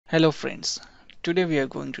Hello friends, today we are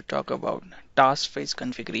going to talk about task phase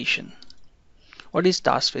configuration. What is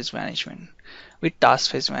task phase management? With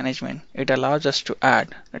task phase management, it allows us to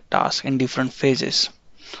add a task in different phases.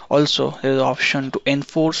 Also, there is an option to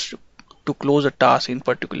enforce to close a task in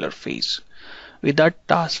particular phase. Without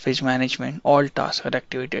task phase management, all tasks are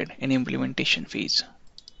activated in implementation phase.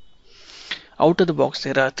 Out of the box,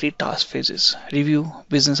 there are three task phases: review,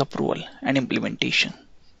 business approval, and implementation.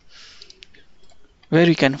 Where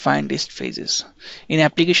we can find these phases. In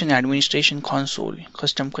application administration console,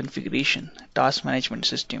 custom configuration, task management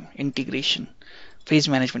system, integration, phase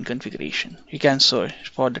management configuration. You can search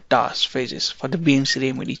for the task phases for the BMC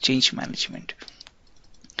remedy change management.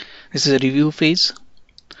 This is a review phase,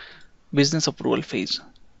 business approval phase,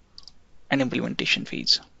 and implementation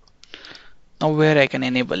phase. Now where I can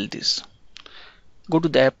enable this. Go to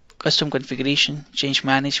the app, custom configuration, change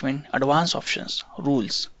management, advanced options,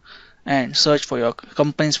 rules, and search for your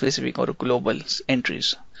company specific or global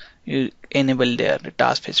entries. You enable there the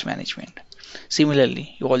task phase management.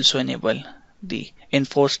 Similarly, you also enable the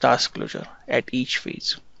enforce task closure at each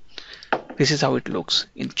phase. This is how it looks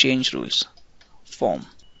in change rules form.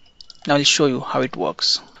 Now I'll show you how it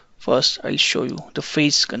works. First, I'll show you the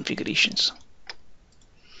phase configurations.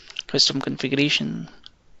 Custom configuration,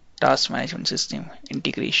 task management system,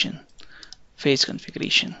 integration, phase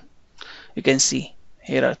configuration. You can see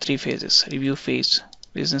here are three phases: review phase,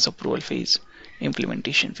 business approval phase,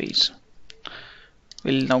 implementation phase.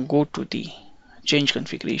 We'll now go to the change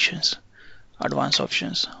configurations, advanced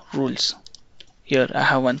options, rules. Here I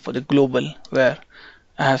have one for the global where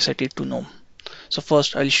I have set it to no. So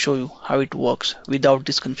first I'll show you how it works without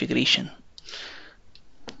this configuration.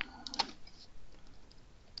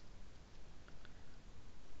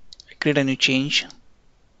 I create a new change.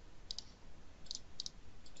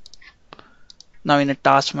 Now in a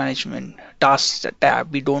task management tasks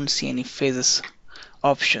tab, we don't see any phases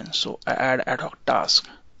option, so I add ad hoc task.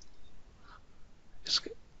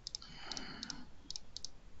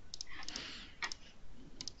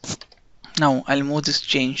 Now I'll move this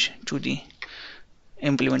change to the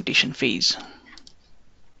implementation phase.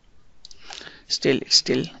 It's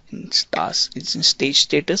still in task, it's in stage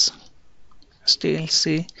status. Still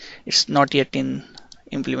say it's not yet in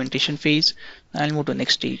implementation phase. I'll move to the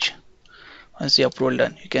next stage. Once the approval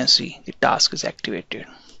done, you can see the task is activated.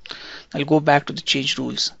 I'll go back to the change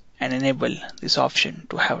rules and enable this option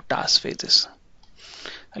to have task phases.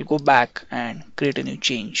 I'll go back and create a new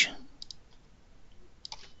change.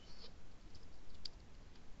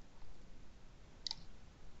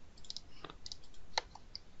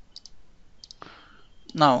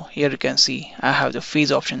 Now here you can see I have the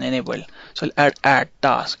phase option enabled, so I'll add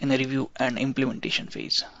task in the review and implementation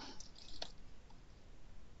phase.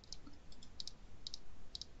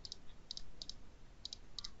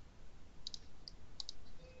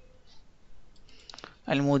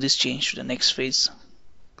 I'll move this change to the next phase.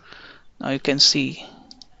 Now you can see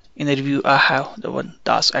in the review I have the one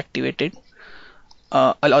task activated.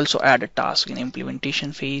 I'll also add a task in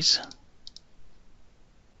implementation phase.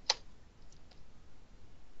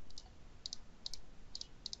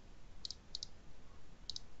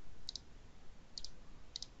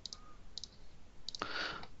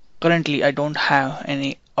 Currently I don't have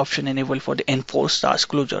any option enabled for the enforce task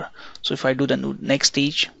closure, so if I do the next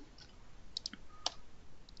stage,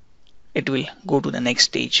 it will go to the next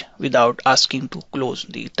stage without asking to close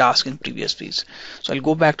the task in previous phase. So I'll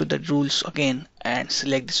go back to the rules again and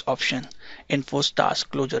select this option, enforce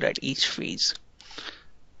task closure at each phase.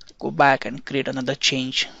 Go back and create another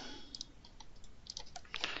change.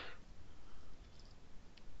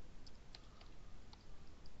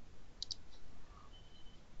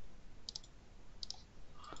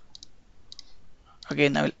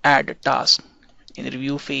 Again I will add a task in the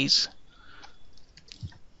review phase.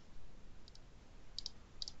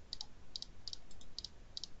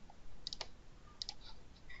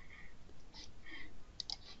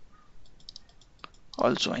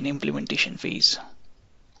 Also in implementation phase.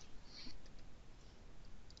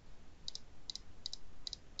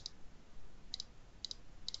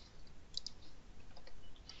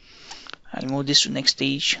 I'll move this to next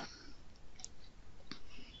stage.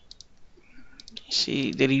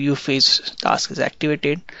 See the review phase task is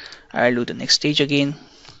activated. I'll do the next stage again.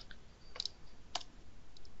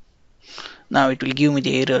 Now it will give me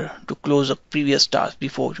the error to close the previous task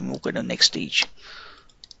before we move to the next stage.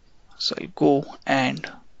 So I'll go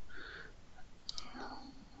and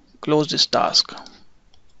close this task.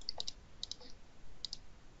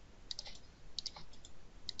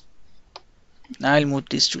 Now I'll move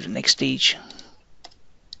this to the next stage.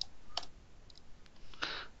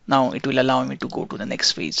 Now it will allow me to go to the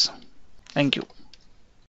next phase. Thank you.